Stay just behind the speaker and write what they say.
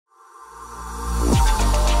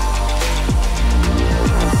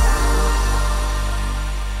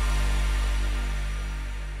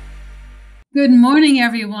Good morning,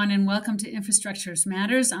 everyone, and welcome to Infrastructures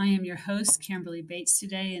Matters. I am your host, Camberley Bates,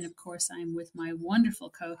 today, and of course, I'm with my wonderful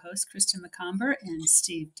co-host, Krista Macomber and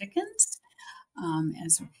Steve Dickens.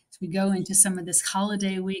 As we go into some of this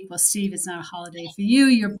holiday week, well, Steve, it's not a holiday for you.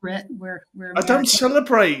 You're Brit. We're I don't American.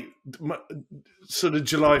 celebrate sort of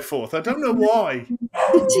July 4th. I don't know why.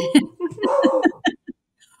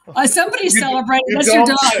 Somebody celebrated. Your That's your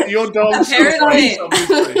dog. dog. Your dog Apparently. celebrates,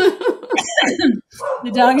 obviously.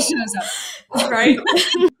 The dog shows up. Right.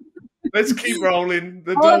 Let's keep rolling.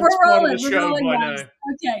 The Oh, dog's we're part of rolling. the We're show rolling, by guys. now.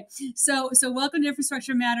 Okay, so welcome to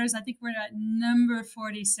Infrastructure Matters. I think we're at number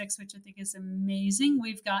 46, which I think is amazing.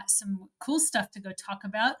 We've got some cool stuff to go talk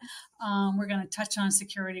about. We're going to touch on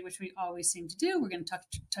security, which we always seem to do. We're going to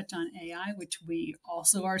touch on AI, which we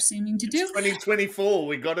also are seeming to do. 2024.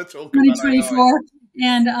 We got to talk 2024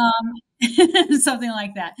 and something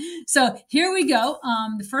like that. So here we go.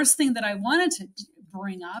 The first thing that I wanted to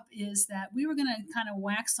bring up is that we were going to kind of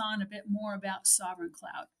wax on a bit more about sovereign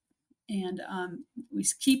cloud. And we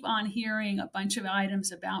keep on hearing a bunch of items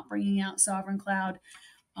about bringing out sovereign cloud,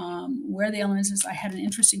 where the elements is. I had an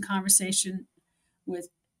interesting conversation with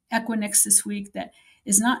Equinix this week that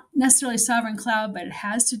is not necessarily sovereign cloud, but it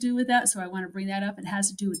has to do with that. So I want to bring that up. It has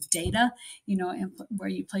to do with data, and where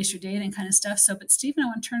you place your data and kind of stuff. So, but Stephen, I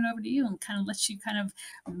want to turn it over to you and kind of let you kind of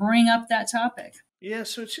bring up that topic. Yeah,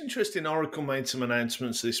 so it's interesting. Oracle made some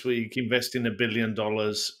announcements this week, investing $1 billion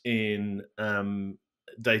in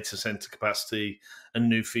data center capacity and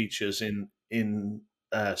new features in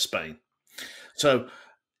Spain. So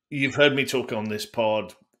you've heard me talk on this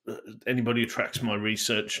pod. Anybody who tracks my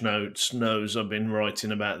research notes knows I've been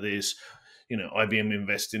writing about this. IBM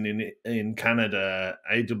investing in Canada,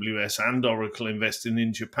 AWS and Oracle investing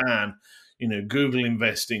in Japan. Google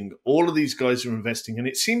investing, all of these guys are investing, and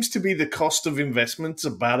it seems to be the cost of investment's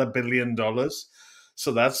about $1 billion.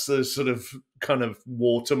 So that's the sort of kind of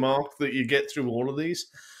watermark that you get through all of these.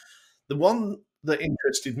 The one that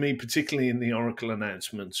interested me, particularly in the Oracle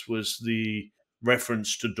announcements, was the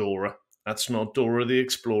reference to DORA. That's not DORA the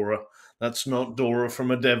Explorer. That's not DORA from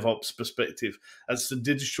a DevOps perspective. That's the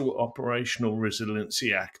Digital Operational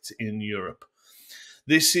Resiliency Act in Europe.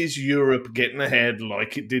 This is Europe getting ahead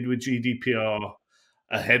like it did with GDPR,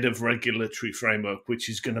 ahead of regulatory framework, which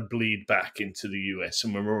is going to bleed back into the US,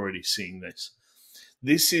 and we're already seeing this.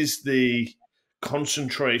 This is the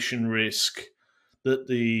concentration risk that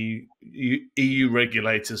the EU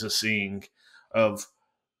regulators are seeing of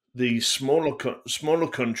the smaller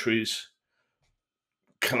countries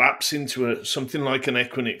collapse into something like an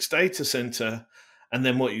Equinix data center, and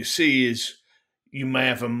then what you see is you may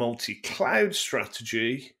have a multi-cloud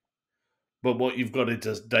strategy, but what you've got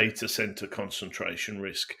is data center concentration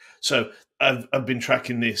risk. So I've been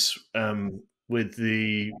tracking this with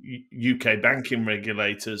the UK banking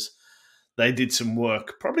regulators. They did some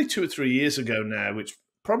work probably 2 or 3 years ago now, which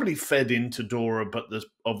probably fed into DORA, but there's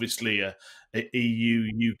obviously a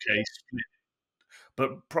EU-UK split,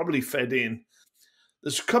 but probably fed in.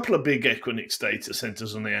 There's a couple of big Equinix data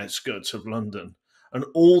centers on the outskirts of London, and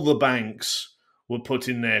all the banks were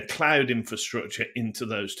putting their cloud infrastructure into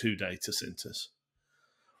those two data centers.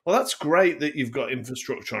 Well, that's great that you've got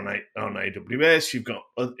infrastructure on AWS, you've got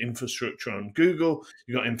infrastructure on Google,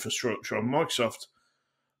 you've got infrastructure on Microsoft.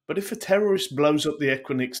 But if a terrorist blows up the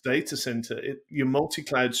Equinix data center, your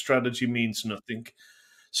multi-cloud strategy means nothing.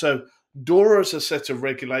 So DORA is a set of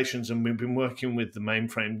regulations, and we've been working with the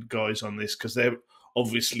mainframe guys on this because they're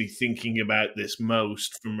obviously thinking about this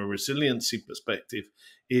most from a resiliency perspective,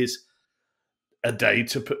 is a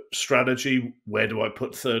data strategy. Where do I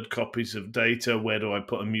put third copies of data? Where do I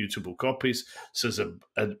put immutable copies? So there's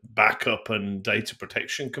a backup and data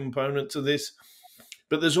protection component to this.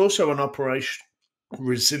 But there's also an operation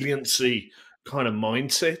resiliency kind of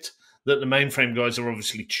mindset that the mainframe guys are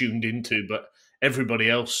obviously tuned into, but everybody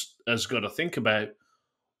else has got to think about: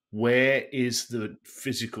 where is the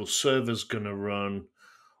physical servers going to run?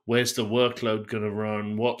 Where's the workload going to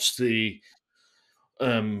run? What's the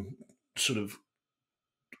sort of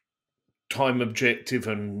time objective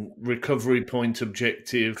and recovery point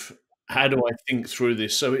objective? How do I think through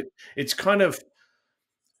this? So it's kind of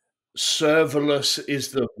serverless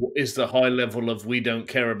is the high level of we don't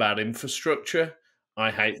care about infrastructure.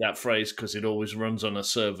 I hate that phrase because it always runs on a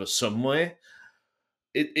server somewhere.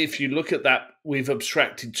 If you look at that, we've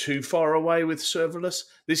abstracted too far away with serverless.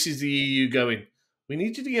 This is the EU going, we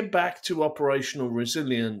need you to get back to operational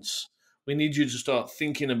resilience. We need you to start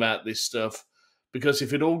thinking about this stuff, because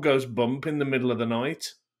if it all goes bump in the middle of the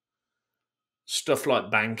night, stuff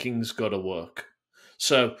like banking's got to work.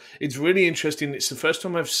 So it's really interesting. It's the first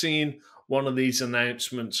time I've seen one of these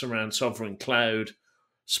announcements around sovereign cloud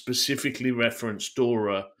specifically referenced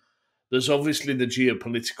DORA. There's obviously the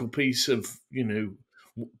geopolitical piece of,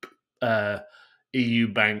 EU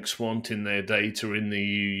banks wanting their data in the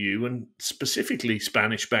EU, and specifically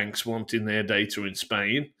Spanish banks wanting their data in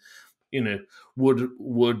Spain.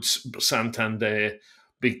 Would Santander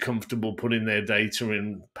be comfortable putting their data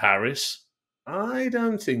in Paris? I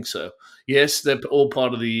don't think so. Yes, they're all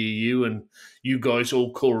part of the EU, and you guys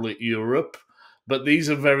all call it Europe, but these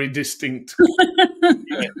are very distinct. Well,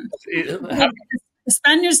 the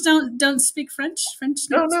Spaniards don't speak French. French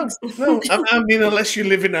No, don't no, speak. no. I mean, unless you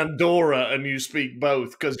live in Andorra and you speak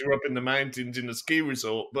both because you're up in the mountains in a ski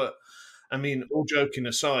resort. But I mean, all joking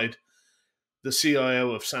aside, the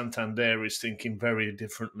CIO of Santander is thinking very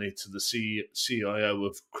differently to the CIO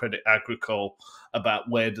of Credit Agricole about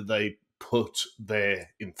where do they put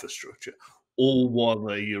their infrastructure, all while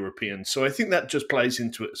they're European. So I think that just plays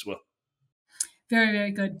into it as well. Very,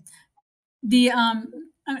 very good.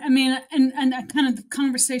 I mean, and that kind of the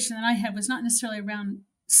conversation that I had was not necessarily around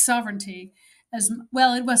sovereignty as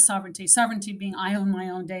well. It was sovereignty being I own my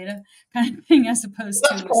own data kind of thing, as opposed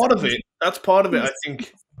That's to part of it. That's part of it. I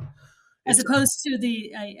think, as opposed to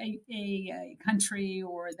a country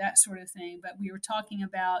or that sort of thing. But we were talking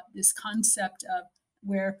about this concept of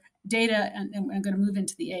where data, and I'm going to move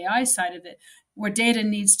into the AI side of it, where data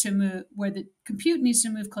needs to move, where the compute needs to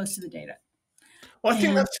move close to the data. Well, I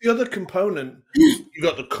think that's the other component. You've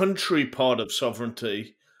got the country part of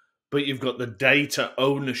sovereignty, but you've got the data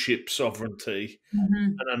ownership sovereignty.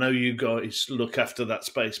 Mm-hmm. And I know you guys look after that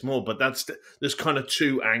space more, but there's kind of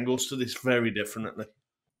two angles to this very definitely.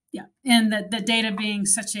 Yeah, and the data being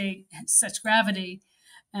such gravity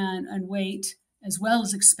and weight, as well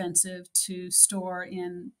as expensive to store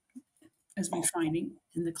in, as we're finding,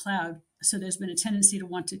 in the cloud. So there's been a tendency to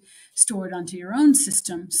want to store it onto your own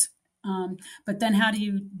systems. But then how do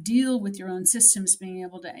you deal with your own systems being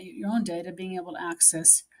able to, your own data being able to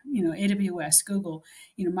access, AWS, Google,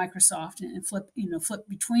 Microsoft, and flip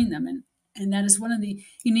between them. And that is one of the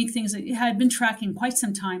unique things that had been tracking quite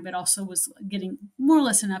some time, but also was getting more or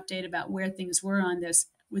less an update about where things were on this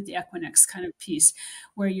with the Equinix kind of piece,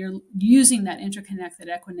 where you're using that interconnect that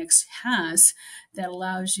Equinix has that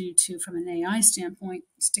allows you to, from an AI standpoint,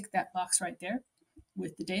 stick that box right there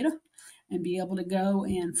with the data and be able to go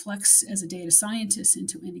and flex as a data scientist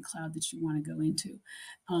into any cloud that you want to go into.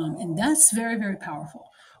 And that's very, very powerful.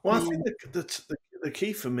 Well, I think the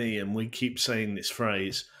key for me, and we keep saying this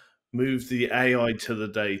phrase, move the AI to the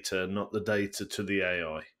data, not the data to the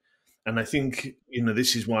AI. And I think,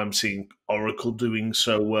 this is why I'm seeing Oracle doing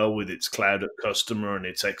so well with its Cloud at Customer and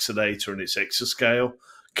its Exadata and its Exascale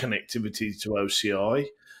connectivity to OCI,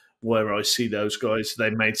 where I see those guys.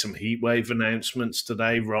 They made some heatwave announcements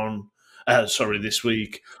today. This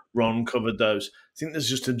week. Ron covered those. I think there's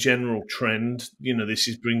just a general trend. This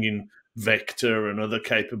is bringing vector and other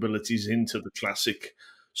capabilities into the classic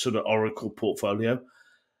sort of Oracle portfolio.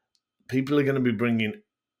 People are going to be bringing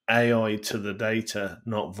AI to the data,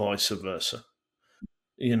 not vice versa.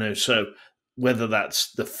 So whether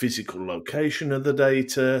that's the physical location of the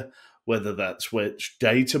data, whether that's which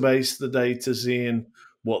database the data's in,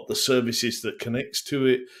 what the services that connects to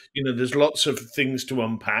it, there's lots of things to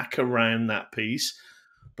unpack around that piece.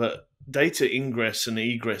 But data ingress and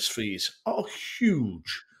egress fees are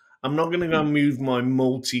huge. I'm not going to go and move my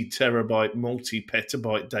multi-terabyte,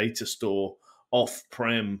 multi-petabyte data store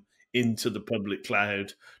off-prem into the public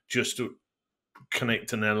cloud just to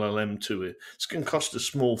connect an LLM to it. It's going to cost a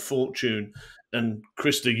small fortune. And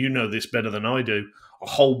Krista, you know this better than I do, a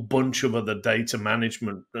whole bunch of other data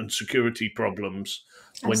management and security problems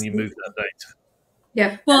when you move that data.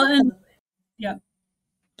 Yeah. Well, and yeah.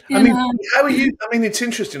 I mean, how are you? I mean, it's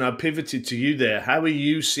interesting. I pivoted to you there. How are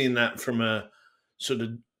you seeing that from a sort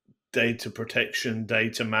of data protection,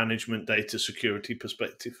 data management, data security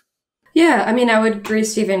perspective? Yeah, I mean, I would agree,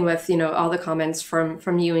 Stephen, with, all the comments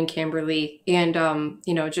from you and Camberley. And,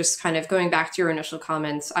 just kind of going back to your initial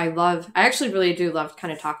comments, I actually really do love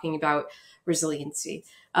kind of talking about resiliency,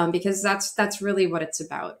 because that's really what it's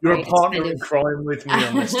about. You're right? a partner in crime with me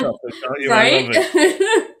on this topic, aren't you? Right? I love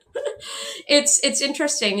it. It's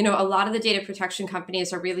interesting. A lot of the data protection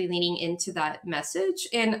companies are really leaning into that message.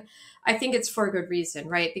 And I think it's for a good reason,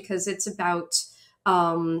 right? Because it's about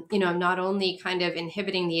not only kind of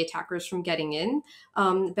inhibiting the attackers from getting in,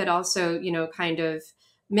 but also, kind of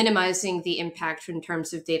minimizing the impact in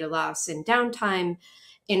terms of data loss and downtime.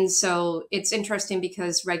 And so it's interesting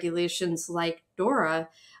because regulations like DORA,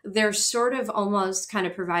 they're sort of almost kind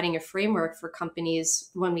of providing a framework for companies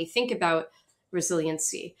when we think about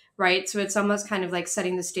resiliency, right? So it's almost kind of like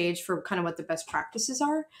setting the stage for kind of what the best practices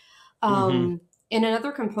are. And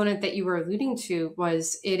another component that you were alluding to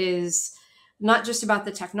was it is not just about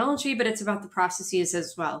the technology, but it's about the processes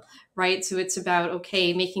as well, right? So it's about,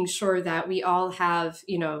 okay, making sure that we all have,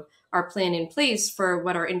 our plan in place for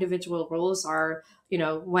what our individual roles are,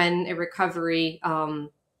 when a recovery,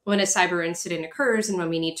 when a cyber incident occurs and when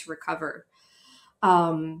we need to recover.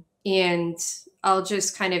 And I'll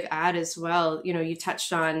just kind of add as well, you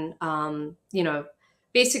touched on,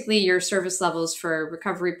 basically your service levels for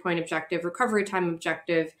recovery point objective, recovery time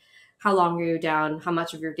objective, how long are you down, how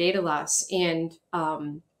much of your data loss. And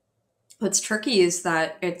what's tricky is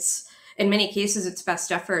that it's, in many cases, it's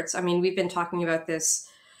best efforts. I mean, we've been talking about this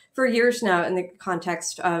for years now in the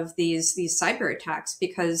context of these cyber attacks,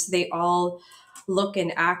 because they all look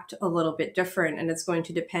and act a little bit different, and it's going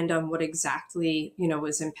to depend on what exactly,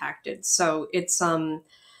 was impacted. So it's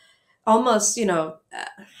almost,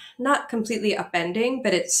 not completely upending,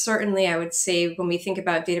 but it's certainly, I would say, when we think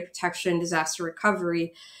about data protection, disaster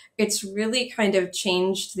recovery, it's really kind of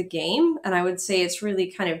changed the game. And I would say it's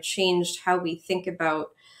really kind of changed how we think about,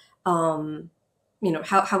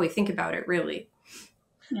 how we think about it, really.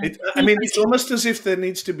 Yeah. It's almost as if there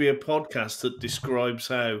needs to be a podcast that describes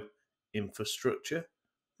how infrastructure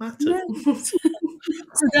matters. Yeah.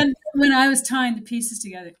 So then when I was tying the pieces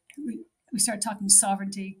together, we started talking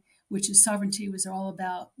sovereignty, which is sovereignty was all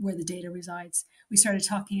about where the data resides. We started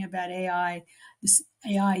talking about AI, this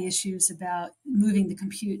AI issues about moving the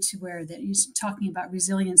compute to where that you're talking about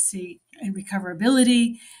resiliency and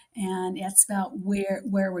recoverability. And it's about where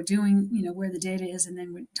we're doing, where the data is. And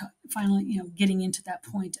then we're finally, getting into that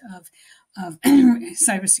point of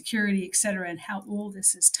cybersecurity, et cetera, and how all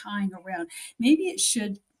this is tying around. Maybe it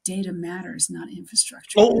should data matters, not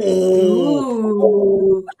infrastructure.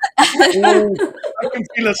 Oh. I can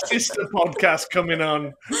feel a sister podcast coming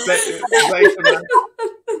on.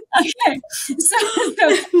 Okay, so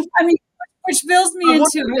I mean, which builds me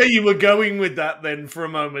into where you were going with that. Then for a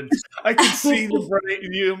moment, I could see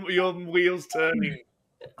your wheels turning.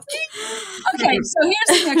 Okay, so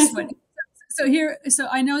here's the next one. So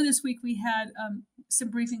I know this week we had some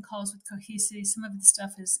briefing calls with Cohesity. Some of the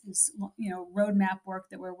stuff is roadmap work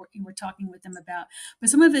that we're talking with them about, but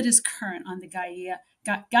some of it is current on the Gaia.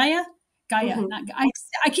 Mm-hmm. Not,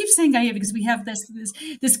 I keep saying Gaia because we have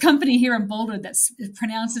this company here in Boulder that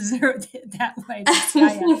pronounces it that way. That's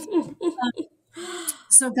Gaia.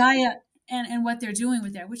 So Gaia and what they're doing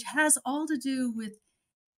with that, which has all to do with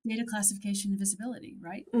data classification and visibility,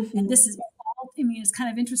 right? Mm-hmm. And this is all, it's kind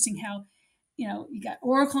of interesting how, you got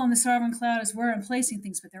Oracle and the sovereign cloud as we're emplacing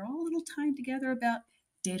things, but they're all a little tied together about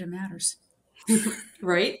data matters.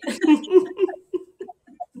 Right?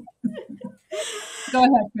 Go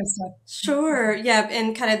ahead, Krista. Sure. Yeah.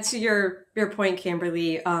 And kind of to your point,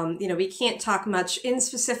 Camberley, we can't talk much in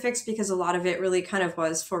specifics because a lot of it really kind of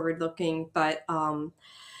was forward looking, but I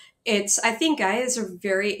think Gaia is a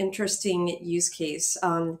very interesting use case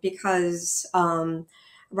because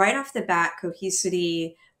right off the bat,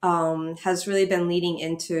 Cohesity has really been leading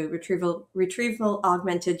into retrieval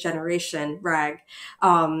augmented generation, RAG,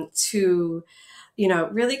 to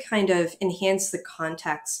really kind of enhance the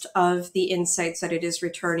context of the insights that it is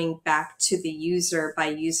returning back to the user by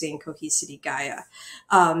using Cohesity Gaia.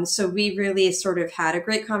 So we really sort of had a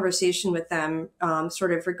great conversation with them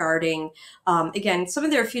sort of regarding, again, some of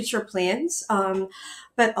their future plans,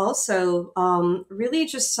 but also really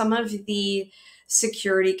just some of the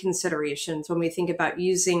security considerations when we think about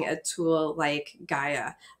using a tool like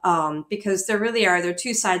Gaia, because they're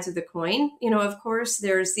two sides of the coin. Of course,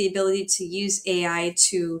 there's the ability to use AI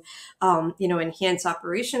to, enhance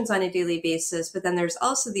operations on a daily basis, but then there's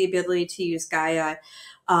also the ability to use Gaia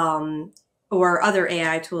or other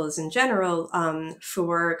AI tools in general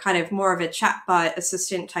for kind of more of a chatbot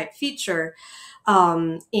assistant type feature.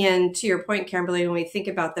 And to your point, Camberley, when we think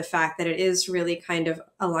about the fact that it is really kind of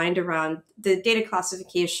aligned around the data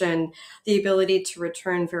classification, the ability to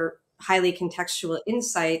return very highly contextual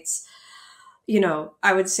insights,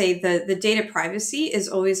 I would say the data privacy is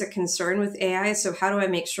always a concern with AI. So how do I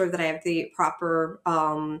make sure that I have the proper,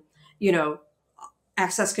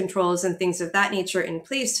 access controls and things of that nature in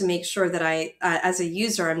place to make sure that I, as a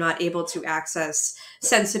user, I'm not able to access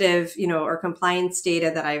sensitive, or compliance data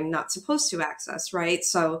that I'm not supposed to access, right?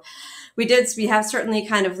 So we have certainly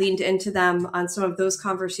kind of leaned into them on some of those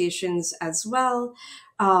conversations as well.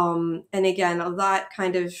 And again, a lot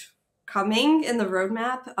kind of coming in the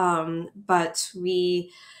roadmap, but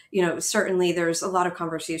we, certainly there's a lot of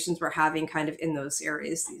conversations we're having kind of in those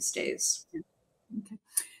areas these days. Okay.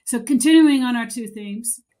 So continuing on our two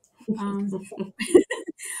themes, and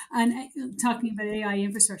talking about AI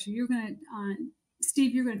infrastructure, you're going to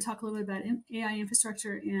Steve, you're going to talk a little bit about AI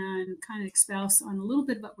infrastructure and kind of espouse on a little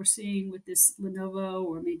bit of what we're seeing with this Lenovo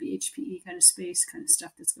or maybe HPE kind of space kind of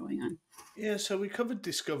stuff that's going on. Yeah, so we covered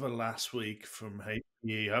Discover last week from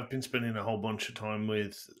HPE. I've been spending a whole bunch of time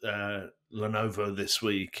with Lenovo this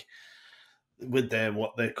week with their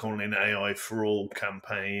what they're calling AI for All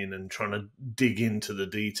campaign and trying to dig into the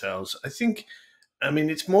details. I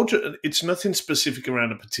mean, it's nothing specific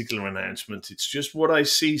around a particular announcement. It's just what I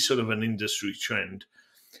see sort of an industry trend.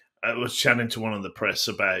 I was chatting to one of the press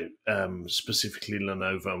about specifically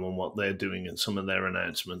Lenovo and what they're doing and some of their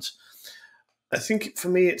announcements. I think for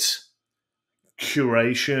me, it's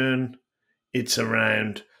curation. It's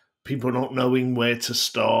around people not knowing where to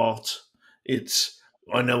start.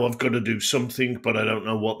 I know I've got to do something, but I don't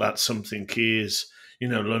know what that something is.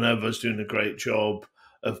 Lenovo's doing a great job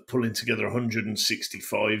of pulling together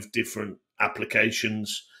 165 different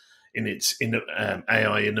applications in its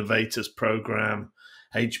AI Innovators program.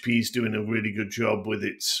 HP's doing a really good job with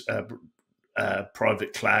its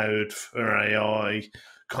private cloud for AI,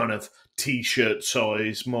 kind of T-shirt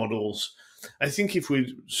size models. I think if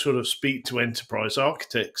we sort of speak to enterprise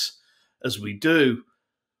architects, as we do,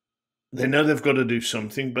 they know they've got to do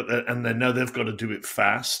something, and they know they've got to do it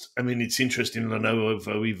fast. I mean, it's interesting,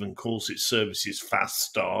 Lenovo even calls its services fast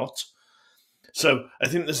start. So I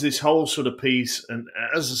think there's this whole sort of piece, and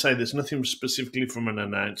as I say, there's nothing specifically from an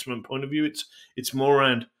announcement point of view. It's more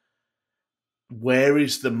around where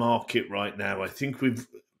is the market right now. I think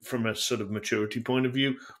from a sort of maturity point of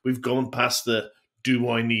view, we've gone past the do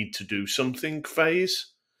I need to do something phase,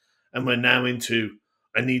 and we're now into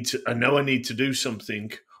I know I need to do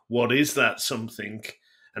something. What is that something,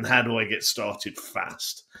 and how do I get started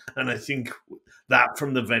fast? And I think that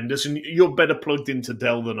from the vendors, and you're better plugged into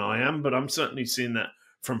Dell than I am, but I'm certainly seeing that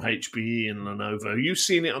from HPE and Lenovo. Are you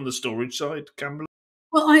seeing it on the storage side, Camberley?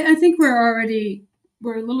 Well, I think we're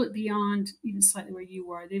a little bit beyond even slightly where you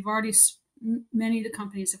were. Many of the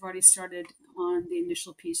companies have already started on the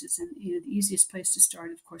initial pieces, and the easiest place to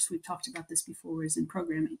start, of course, we've talked about this before, is in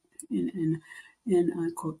programming, in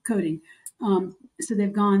quote coding. So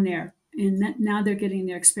they've gone there, and now they're getting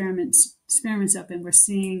their experiments up, and we're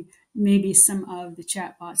seeing maybe some of the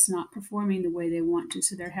chatbots not performing the way they want to,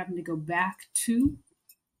 so they're having to go back to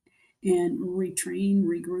and retrain,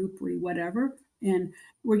 regroup, whatever. And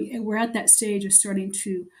we're at that stage of starting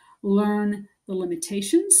to learn the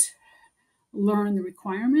limitations, learn the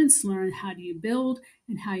requirements, learn how do you build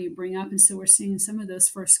and how you bring up. And so we're seeing some of those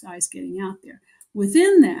first guys getting out there.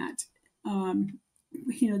 Within that,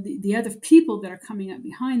 the other people that are coming up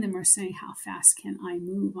behind them are saying, how fast can I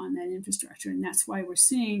move on that infrastructure? And that's why we're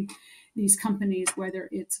seeing these companies, whether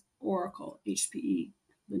it's Oracle, HPE,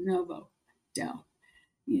 Lenovo, Dell,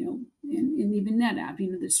 and even NetApp,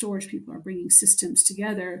 the storage people are bringing systems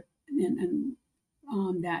together and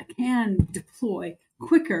that can deploy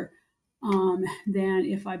quicker than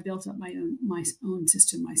if I built up my own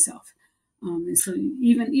system myself. And so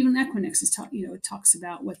even Equinix talks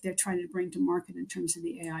about what they're trying to bring to market in terms of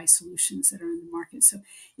the AI solutions that are in the market. So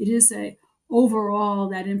it is overall,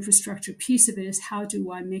 that infrastructure piece of it is, how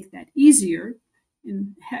do I make that easier?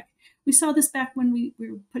 And heck, we saw this back when we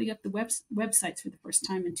were putting up the websites for the first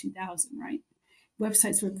time in 2000, right?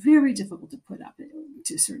 Websites were very difficult to put up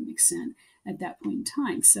to a certain extent at that point in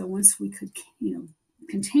time. So once we could,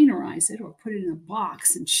 containerize it or put it in a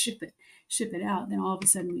box and ship it out, then all of a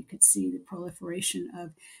sudden we could see the proliferation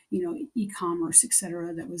of, e-commerce, et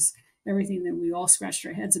cetera. That was everything that we all scratched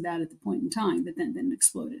our heads about at the point in time, but then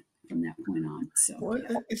exploded from that point on. So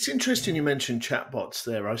it's interesting you mentioned chatbots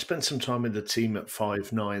there. I spent some time with the team at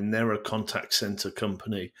Five9. They're a contact center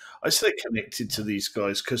company. I stay connected to these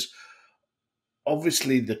guys because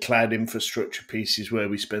obviously the cloud infrastructure piece is where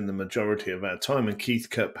we spend the majority of our time, and Keith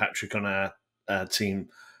Kirkpatrick on our team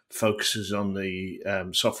focuses on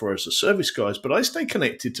the software as a service guys, but I stay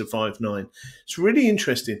connected to Five9. It's really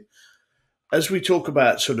interesting. As we talk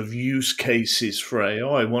about sort of use cases for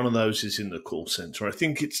AI, one of those is in the call center. I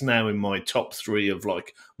think it's now in my top 3 of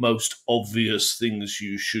like most obvious things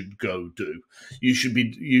you should go do. You should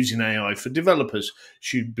be using AI for developers.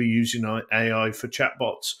 You should be using AI for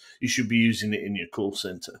chatbots. You should be using it in your call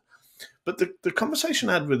center. But the conversation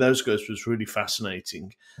I had with those guys was really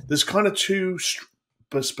fascinating. There's kind of 2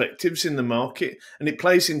 perspectives in the market, and it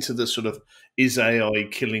plays into the sort of, is AI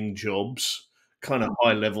killing jobs kind of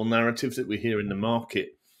high-level narrative that we hear in the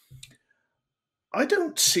market. I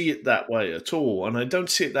don't see it that way at all, and I don't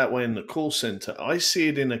see it that way in the call center. I see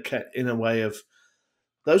it in a way of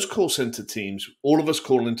those call center teams. All of us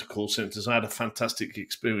call into call centers. I had a fantastic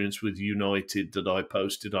experience with United that I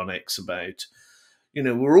posted on X about.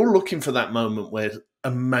 We're all looking for that moment where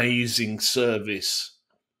amazing service.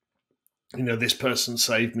 You know, this person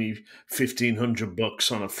saved me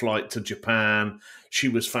 $1,500 on a flight to Japan. She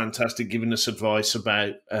was fantastic, giving us advice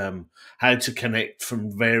about how to connect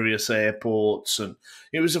from various airports, and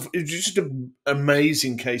it was just an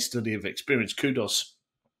amazing case study of experience. Kudos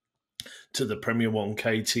to the Premier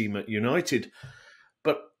 1K team at United.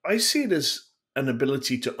 But I see it as an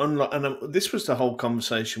ability to unlock, and this was the whole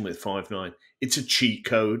conversation with Five9. It's a cheat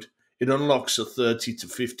code. It unlocks a 30 to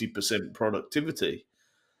 50% productivity.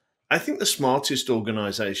 I think the smartest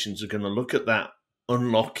organizations are going to look at that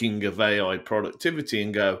unlocking of AI productivity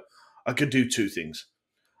and go, I could do two things.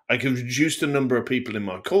 I could reduce the number of people in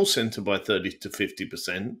my call center by 30 to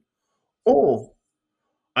 50%, or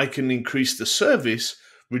I can increase the service,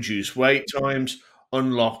 reduce wait times,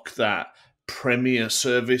 unlock that premier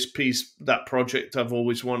service piece, that project I've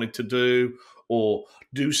always wanted to do, or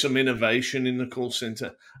do some innovation in the call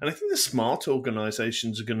center. And I think the smart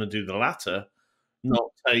organizations are going to do the latter,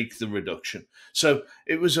 not take the reduction. So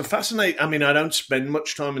it was a fascinating, I mean, I don't spend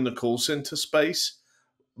much time in the call center space,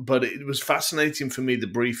 but it was fascinating for me, the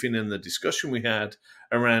briefing and the discussion we had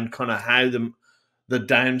around kind of how the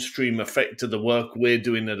downstream effect of the work we're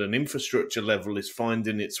doing at an infrastructure level is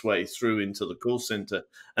finding its way through into the call center,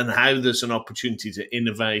 and how there's an opportunity to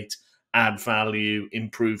innovate, add value,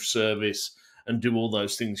 improve service, and do all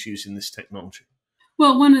those things using this technology.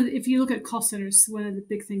 Well, if you look at call centers, one of the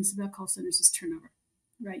big things about call centers is turnover,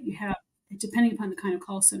 right? You have, depending upon the kind of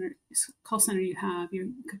call center you have,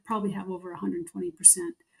 you could probably have over 120%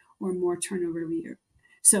 or more turnover every year.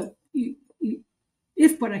 So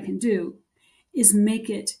if what I can do is make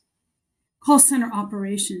it call center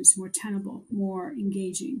operations more tenable, more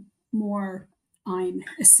engaging, more I'm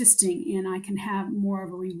assisting, and I can have more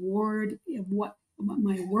of a reward of what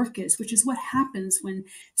my work is, which is what happens when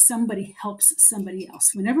somebody helps somebody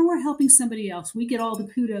else. Whenever we're helping somebody else, we get all the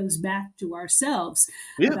kudos back to ourselves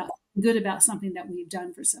about something that we've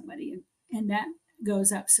done for somebody. And that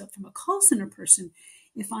goes up. So from a call center person,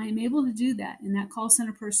 if I am able to do that, and that call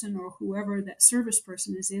center person or whoever that service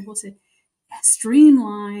person is able to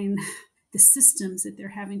streamline the systems that they're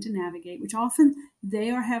having to navigate, which often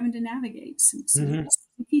they are having to navigate some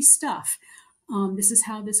sticky stuff. This is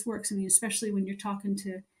how this works. I mean, especially when you're talking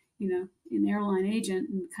to, an airline agent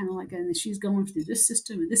and kind of like, and she's going through this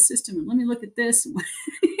system, and let me look at this.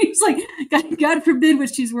 It's like, God forbid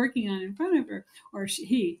what she's working on in front of her, or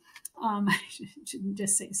he. I shouldn't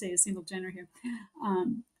just say a single gender here.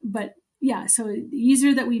 But yeah, so the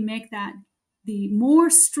easier that we make that, the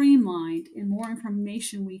more streamlined and more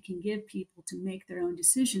information we can give people to make their own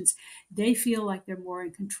decisions, they feel like they're more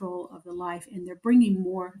in control of the life, and they're bringing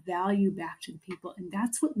more value back to the people. And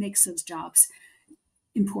that's what makes those jobs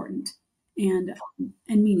important and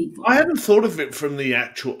meaningful. I hadn't thought of it from the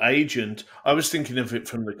actual agent. I was thinking of it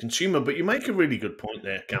from the consumer, but you make a really good point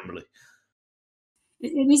there, Camberley.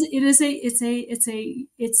 It's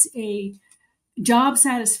a job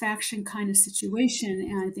satisfaction kind of situation,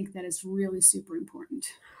 and I think that is really super important.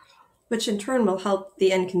 Which in turn will help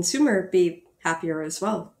the end consumer be happier as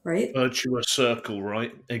well, right? Virtuous circle,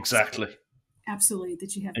 right? Exactly. Absolutely,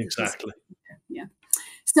 that you have exactly. Yeah.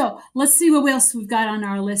 So let's see what else we've got on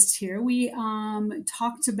our list here. We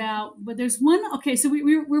talked about, but there's one. Okay, so we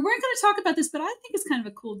weren't going to talk about this, but I think it's kind of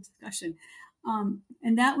a cool discussion.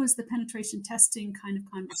 And that was the penetration testing kind of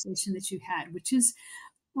conversation that you had, which is,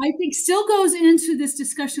 I think, still goes into this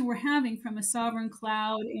discussion we're having from a sovereign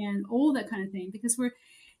cloud and all that kind of thing, because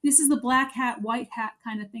this is the black hat, white hat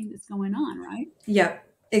kind of thing that's going on, right? Yep.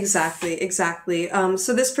 Exactly.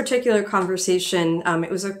 So this particular conversation, it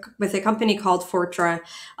was with a company called Fortra.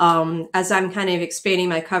 As I'm kind of expanding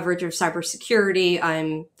my coverage of cybersecurity,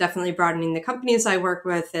 I'm definitely broadening the companies I work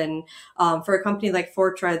with. And for a company like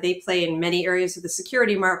Fortra, they play in many areas of the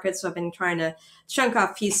security market. So I've been trying to chunk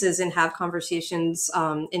off pieces and have conversations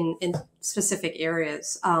in specific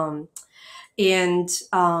areas. So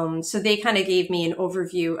they kind of gave me an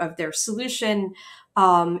overview of their solution.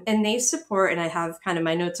 And they support, and I have kind of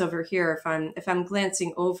my notes over here if I'm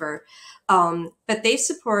glancing over, but they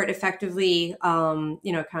support effectively,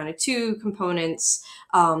 kind of two components,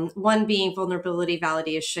 one being vulnerability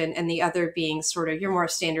validation and the other being sort of your more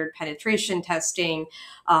standard penetration testing,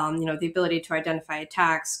 the ability to identify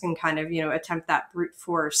attacks and kind of, attempt that brute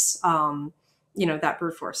force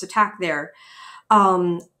attack there.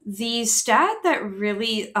 The stat that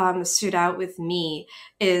really stood out with me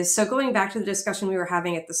is, so going back to the discussion we were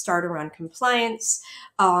having at the start around compliance,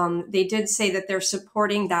 they did say that they're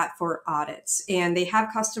supporting that for audits, and they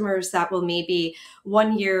have customers that will maybe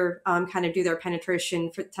 1 year kind of do their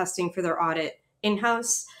penetration for testing for their audit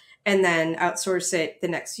in-house. and then outsource it the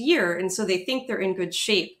next year. And so they think they're in good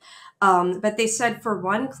shape. But they said for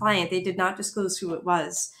one client, they did not disclose who it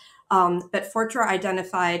was, but Fortra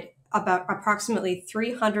identified about approximately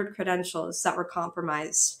 300 credentials that were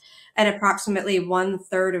compromised, and approximately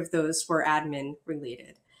 1/3 of those were admin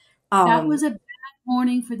related. That was a bad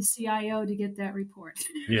morning for the CIO to get that report.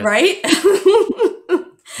 Yeah. Right?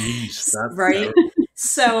 Jeez, that's right? terrible.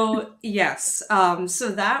 So yes, so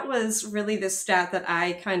that was really the stat that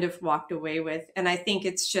I kind of walked away with, and I think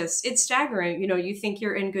it's staggering. You know, you think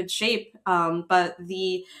you're in good shape, but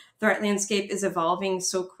the threat landscape is evolving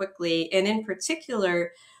so quickly, and in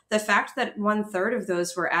particular, the fact that 1/3 of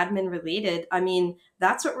those were admin related. I mean,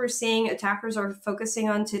 that's what we're seeing attackers are focusing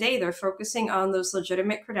on today. They're focusing on those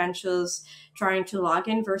legitimate credentials, trying to log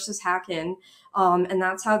in versus hack in. And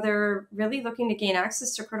that's how they're really looking to gain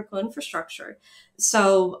access to critical infrastructure.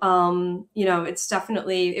 So,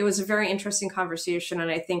 it was a very interesting conversation.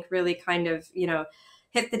 And I think really kind of,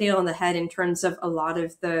 hit the nail on the head in terms of a lot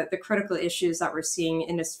of the critical issues that we're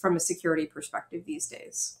seeing from a security perspective these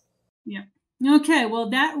days. Yeah. Okay. Well,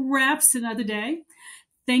 that wraps another day.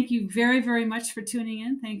 Thank you very, very much for tuning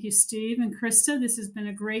in. Thank you, Steve and Krista. This has been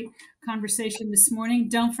a great conversation this morning.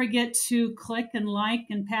 Don't forget to click and like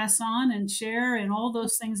and pass on and share and all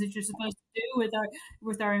those things that you're supposed to do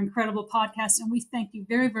with our incredible podcast. And we thank you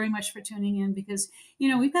very, very much for tuning in because,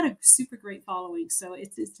 we've got a super great following. So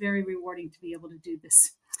it's very rewarding to be able to do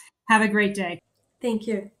this. Have a great day. Thank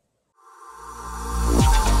you.